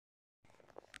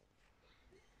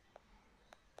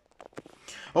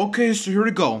Okay, so here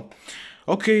we go.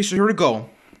 Okay, so here we go.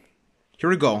 Here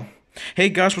we go. Hey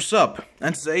guys, what's up?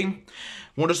 And today,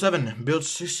 Windows 7 build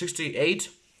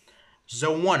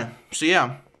 668.01. So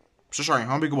yeah. So sorry,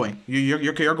 I'm big boy. You're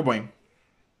okay, you're good boy.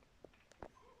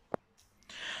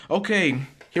 Okay,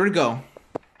 here we go.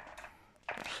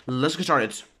 Let's get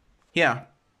started. Yeah.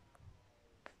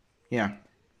 Yeah.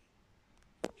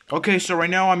 Okay, so right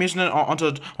now I'm using it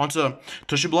onto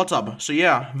Toshiba laptop. So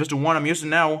yeah, this is the one I'm using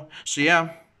now. So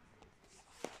yeah.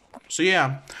 So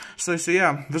yeah. So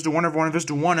yeah, this is the one everyone, this is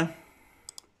the one.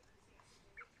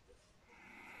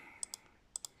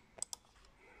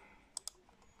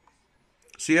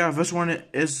 So yeah, this one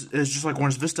is just like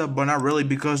Windows Vista, but not really,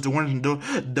 because the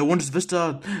Windows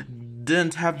Vista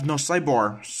didn't have no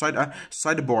sidebar.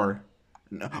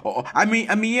 No, I mean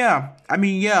yeah.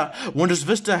 Windows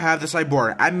Vista have the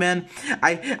sidebar. I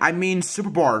mean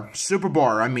super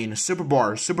bar. I mean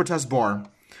super test bar.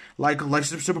 Like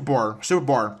super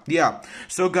bar. Yeah.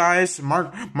 So guys,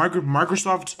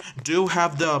 Microsoft do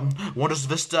have the Windows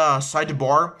Vista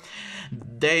sidebar.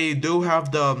 They do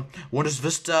have the Windows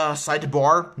Vista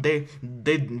sidebar. They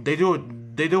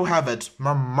do have it.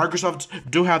 Microsoft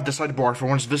do have the sidebar for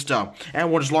Windows Vista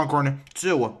and Windows Longhorn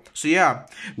too. So yeah,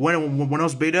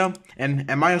 Windows Beta and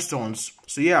milestones.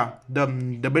 So yeah, the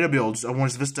beta builds of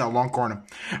Windows Vista Longhorn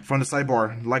from the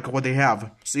sidebar, like what they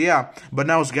have. So yeah, but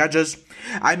now it's gadgets.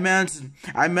 I meant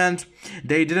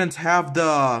they didn't have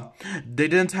the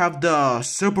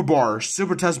super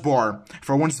test bar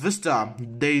for Windows Vista.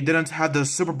 They didn't have the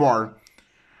super bar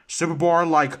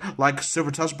like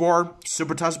super test bar.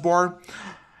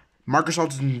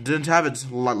 Microsoft didn't have it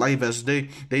like this. They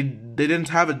didn't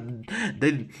have it.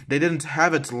 They didn't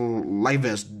have it like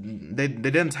this. They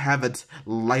didn't have it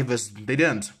like this. They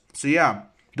didn't. So yeah,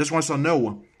 this one's so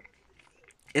no.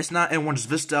 It's not in Windows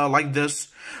Vista like this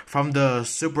from the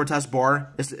super test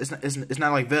bar. It's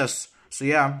not like this. So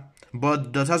yeah,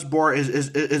 but the test bar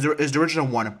is the original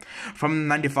one from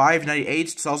 95, 98,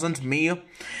 2000 me, NT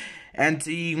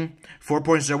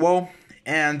 4.0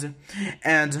 and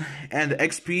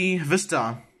XP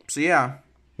Vista. So yeah,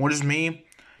 what is me?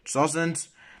 2000,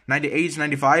 98,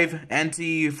 95,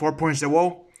 NT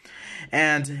 4.0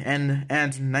 and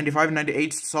 95,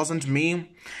 98, 2000 me.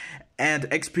 And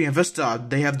XP and Vista,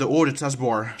 they have the older test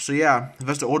bar. So yeah,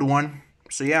 that's the old one.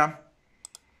 So yeah.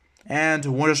 And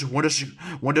Windows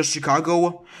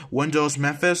Chicago, Windows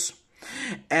Memphis,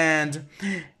 and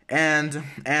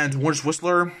Windows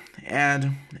Whistler,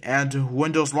 and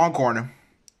Windows Longhorn.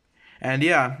 And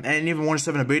yeah, and even Windows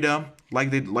 7 beta, like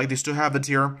they still have it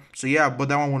here. So yeah, but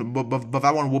that one but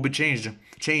that one will be changed.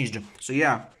 So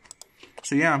yeah.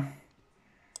 So yeah.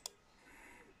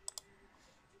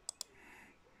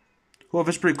 Well,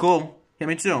 that's pretty cool. Yeah,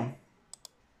 me too.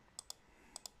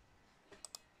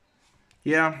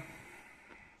 Yeah.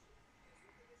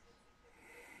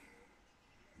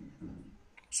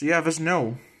 So yeah, there's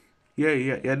no.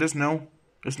 Yeah, there's no.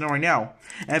 There's no right now.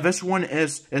 And this one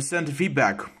is sent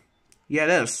feedback. Yeah, it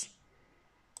is.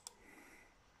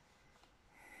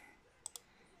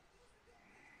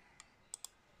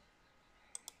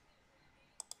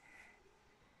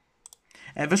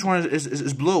 And this one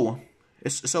is blue.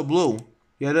 It's so blue.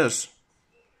 Yeah, it is.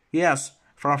 Yes,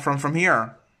 from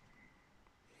here.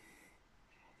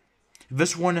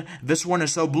 This one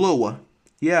is so blue.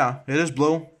 Yeah, it is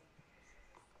blue.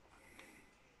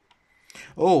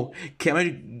 Oh, can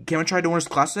we try the Windows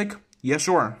Classic? Yeah,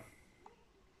 sure.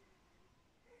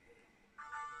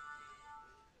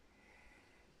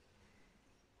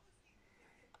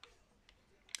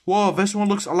 Whoa, this one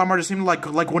looks a lot more the same like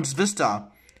Windows Vista.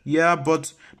 Yeah,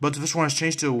 but this one has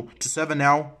changed to 7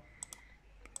 now.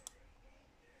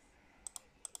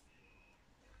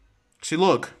 See,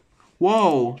 look.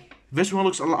 Whoa, this one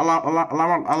looks a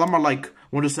lot more like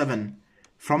Windows 7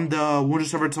 from the Windows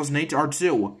Server 2008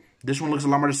 R2. This one looks a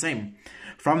lot more the same.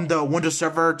 From the Windows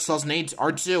Server 2008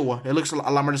 R2, it looks a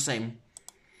lot more the same.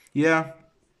 Yeah.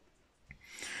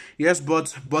 Yes, but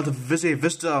visit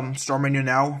Vista start menu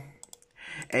now.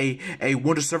 A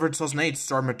Windows Server 2008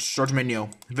 start menu.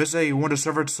 Visit Windows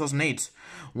Server 2008.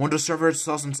 Windows Server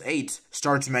 2008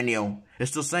 starts menu.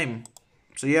 It's the same.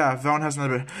 So yeah, that one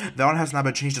has not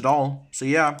been changed at all. So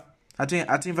yeah, I think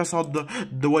that's all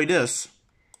the way it is.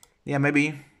 Yeah,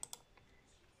 maybe.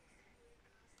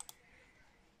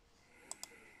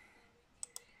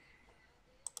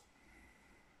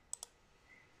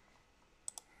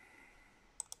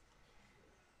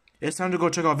 It's time to go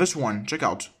check out this one. Check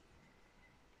out.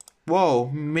 Whoa,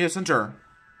 Media Center.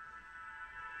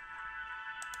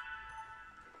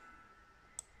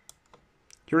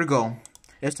 Here we go.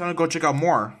 It's time to go check out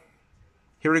more.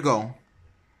 Here we go.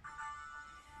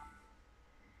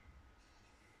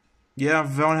 Yeah,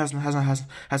 Valen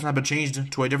has not been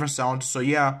changed to a different sound. So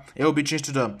yeah, it will be changed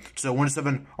to the Windows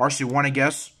 7 RC1, I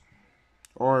guess.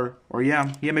 Or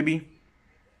yeah, maybe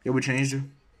it will be changed.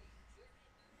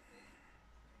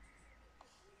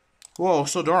 Whoa,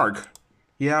 so dark.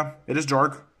 Yeah, it is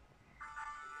dark.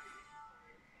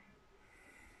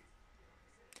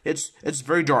 It's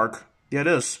very dark. Yeah, it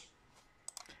is.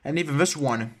 And even this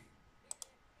one.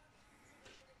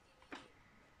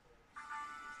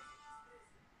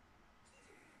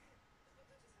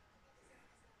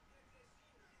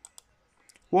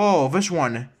 Whoa, this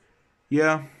one.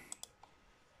 Yeah.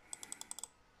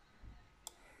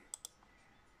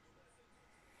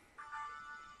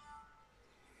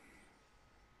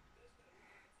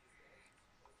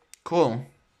 Cool.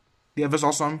 Yeah, that's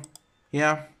awesome.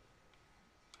 Yeah.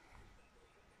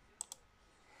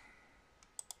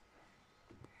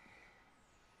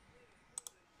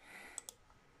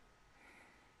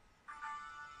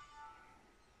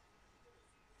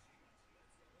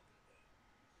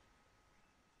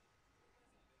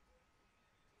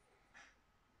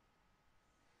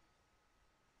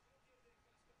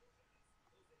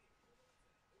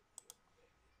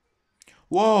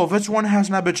 Whoa, this one has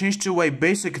not been changed to a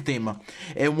basic theme.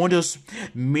 In Windows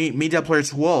Media Player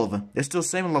 12, it's still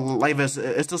same like this.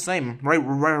 It's still same.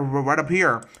 Right up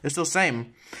here. It's still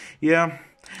same. Yeah.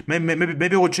 Maybe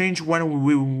it will change when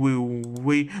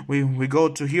we go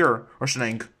to here or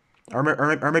something.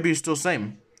 Or maybe it's still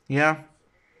same. Yeah.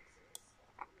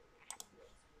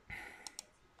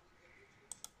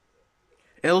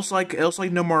 It looks like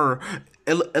no more.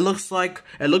 It looks like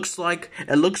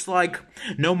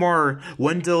no more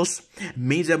Windows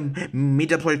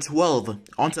Media Player 12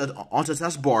 onto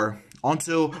taskbar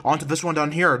onto this one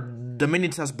down here, the mini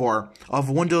taskbar of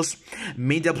Windows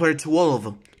Media Player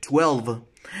 12.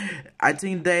 I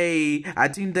think they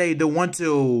don't want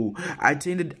to. I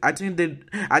think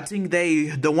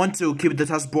they don't want to keep the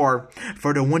taskbar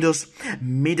for the Windows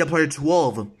Media Player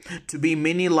 12 to be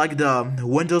mini like the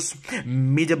Windows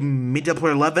Media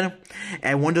Player 11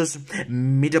 and Windows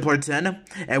Media Player 10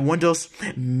 and Windows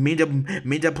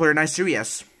Media Player 9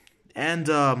 series. And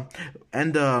the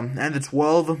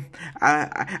 12,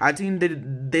 I think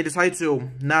they decided to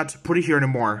not put it here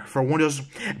anymore for Windows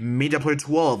Media Player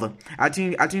 12. I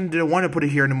think they don't want to put it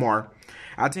here anymore.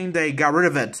 I think they got rid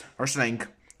of it or something.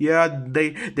 Yeah,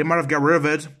 they might have got rid of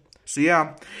it. So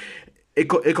yeah, it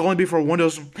could only be for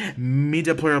Windows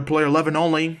Media Player 11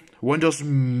 only. Windows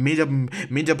Media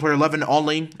Player 11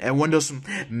 only, and Windows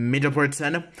Media Player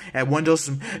 10, and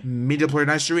Windows Media Player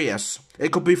 9 series.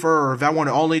 It could be for that one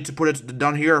only, to put it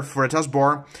down here for a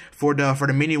taskbar, for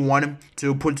the mini one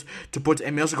to put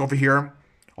a music over here,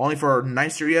 only for 9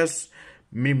 series,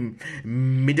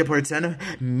 Media Player 10,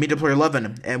 Media Player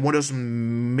 11, and Windows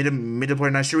Media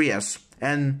Player 9 series,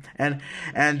 and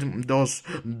those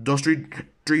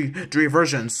three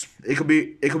versions. It could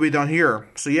be down here.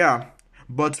 So yeah.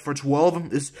 But for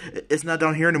 12, it's not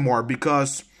down here anymore,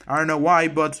 because I don't know why,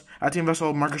 but I think that's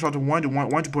all Microsoft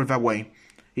wanted to put it that way.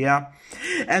 Yeah,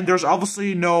 and there's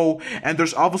obviously no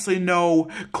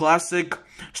classic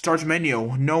start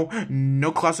menu.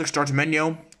 No classic start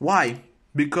menu. Why?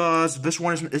 Because this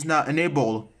one is not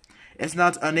enabled. It's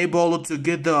not enabled to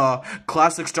get the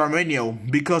classic start menu,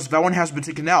 because that one has been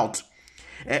taken out.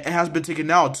 It has been taken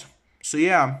out. So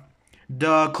yeah,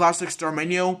 the classic start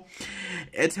menu,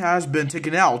 it has been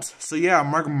taken out. So yeah,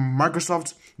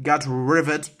 Microsoft got rid of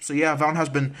it. So yeah, that one has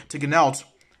been taken out.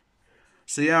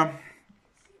 So yeah,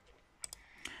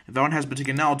 that one has been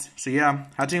taken out. So yeah,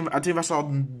 I think that's all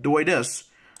the way it is.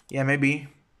 Yeah, maybe.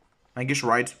 I guess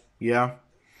you're right. Yeah.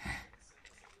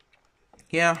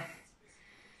 Yeah.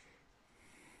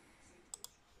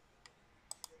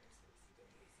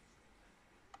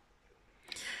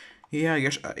 Yeah, I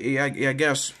guess. Yeah, I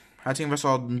guess. I think that's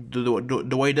all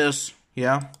the way it is.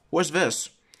 Yeah. What's this?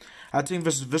 I think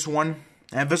this one,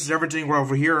 and this is everything right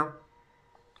over here.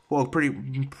 Well,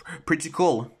 pretty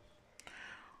cool.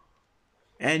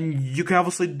 And you can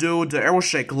obviously do the arrow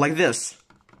shake like this.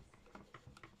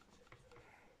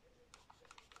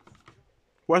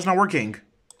 Why is it not working?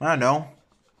 I don't know.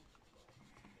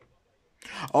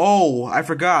 Oh, I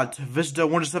forgot. This is the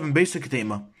Windows 7 basic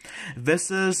theme.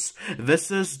 This is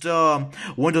the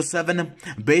Windows 7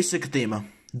 basic theme.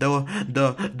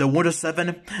 The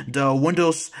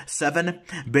Windows 7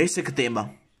 basic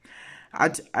theme.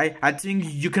 I think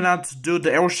you cannot do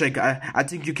the arrow shake. I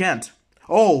think you can't.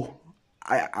 Oh,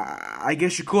 I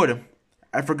guess you could.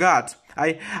 I forgot.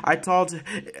 I thought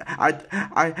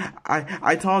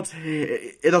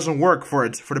it doesn't work for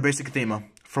the basic theme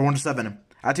for Windows 7.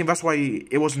 I think that's why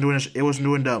it wasn't doing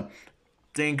the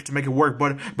thing to make it work,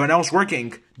 but now it's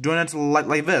working. Doing it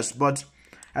like this, but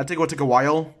I think it will take a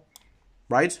while,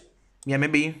 right? Yeah,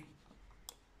 maybe.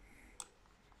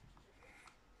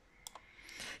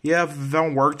 Yeah, that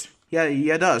one worked. Yeah,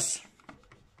 it does.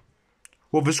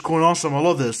 Well, this is going awesome. I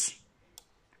love this.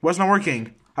 What's not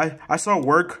working? I saw it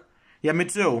work. Yeah, me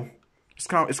too. It's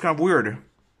kind of weird.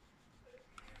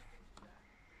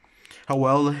 Oh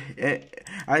well,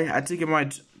 I think it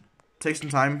might take some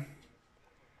time.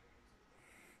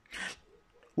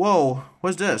 Whoa,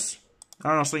 what's this? I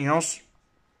don't know, something else.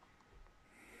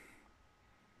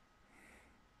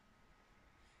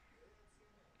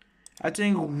 I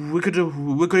think we could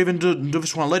even do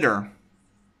this one later.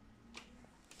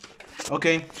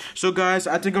 Okay, so guys,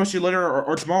 I think I'll see you later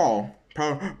or tomorrow.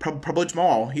 Probably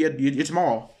tomorrow. Yeah,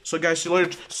 tomorrow. So guys, see you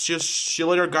later. See you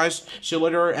later, guys. See you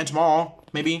later and tomorrow,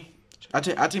 maybe. I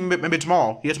think maybe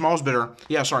tomorrow. Yeah, tomorrow's better.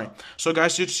 Yeah, sorry. So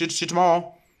guys, see you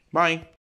tomorrow. Bye.